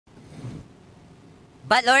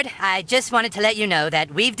But, Lord, I just wanted to let you know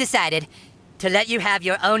that we've decided to let you have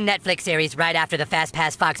your own Netflix series right after the Fast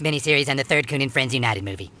Pass Fox miniseries and the third Coon and Friends United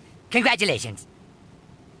movie. Congratulations.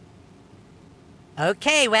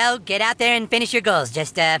 Okay, well, get out there and finish your goals.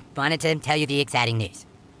 Just, wanted to tell you the exciting news.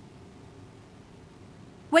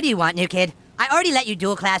 What do you want, new kid? I already let you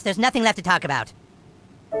dual class. There's nothing left to talk about.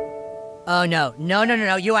 Oh, no.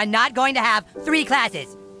 No. You are not going to have 3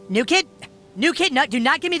 classes. New kid, no, do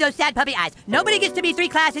not give me those sad puppy eyes. Nobody gets to be 3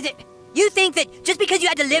 classes. You think that just because you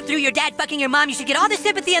had to live through your dad fucking your mom, you should get all the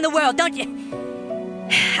sympathy in the world, don't you?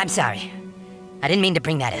 I'm sorry. I didn't mean to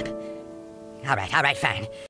bring that up. All right, fine.